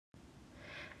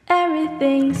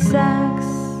Everything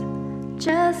sucks.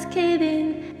 Just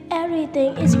kidding,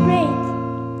 everything is great.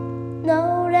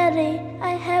 No, really,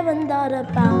 I haven't thought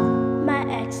about my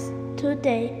ex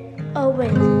today. Oh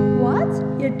wait, what?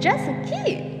 You're just a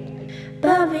kid.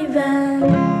 But we went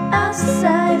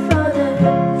outside for the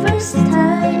first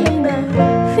time in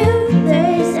a few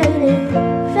days, and it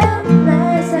felt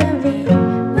nice, and we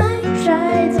might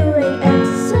try doing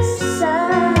exercise.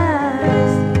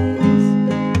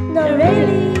 No,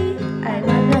 really, I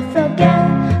wanna forget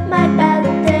my bad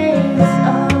days,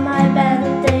 all my bad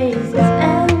days,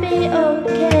 and be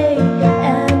okay,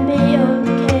 and be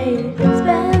okay.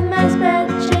 Spend my spare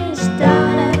change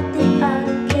down at the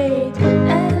arcade,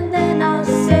 and then I'll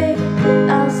say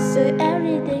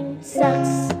everything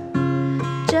sucks.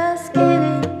 Just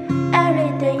kidding,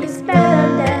 everything is better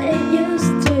than it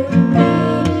used to be.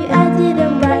 I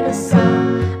didn't write a song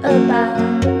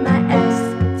about my ex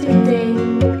today.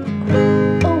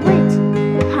 Oh wait,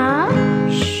 huh?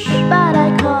 Shh. But I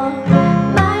called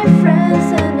my friends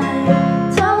and I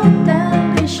told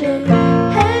them we should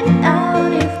hang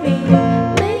out if we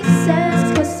make sense,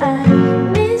 'cause I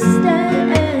miss them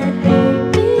and I hate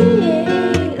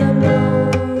being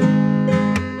alone.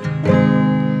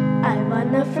 I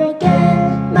wanna forget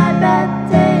my bad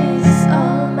days,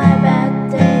 all my bad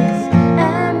days,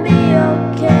 and be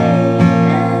okay,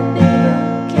 and be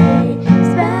okay.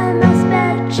 Spend my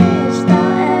spare change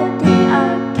down at the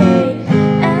arcade,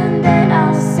 and then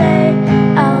I'll say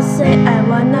I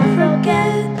wanna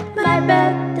forget my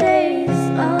bad days,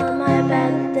 all my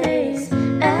bad days,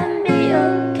 and be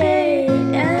okay,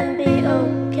 and be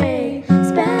okay.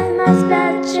 Spend my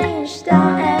spare change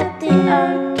down at the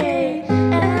arcade,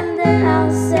 and then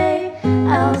I'll say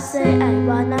I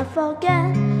wanna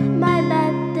forget my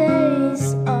bad days,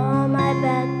 all my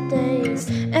bad days,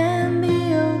 and be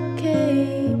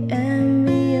okay, and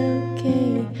be okay.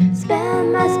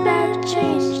 Spend my spare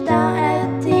change down at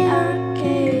the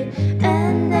arcade,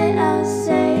 and then I'll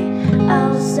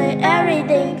say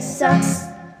everything sucks.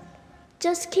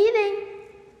 Just kidding.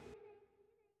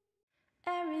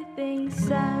 Everything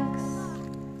sucks.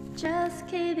 Just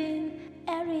kidding,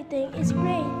 everything is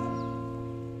great.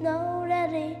 No,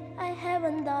 really, I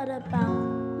haven't thought about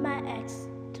my ex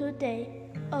today.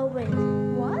 Oh wait,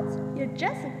 what? You're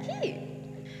just a kid.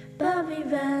 But we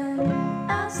went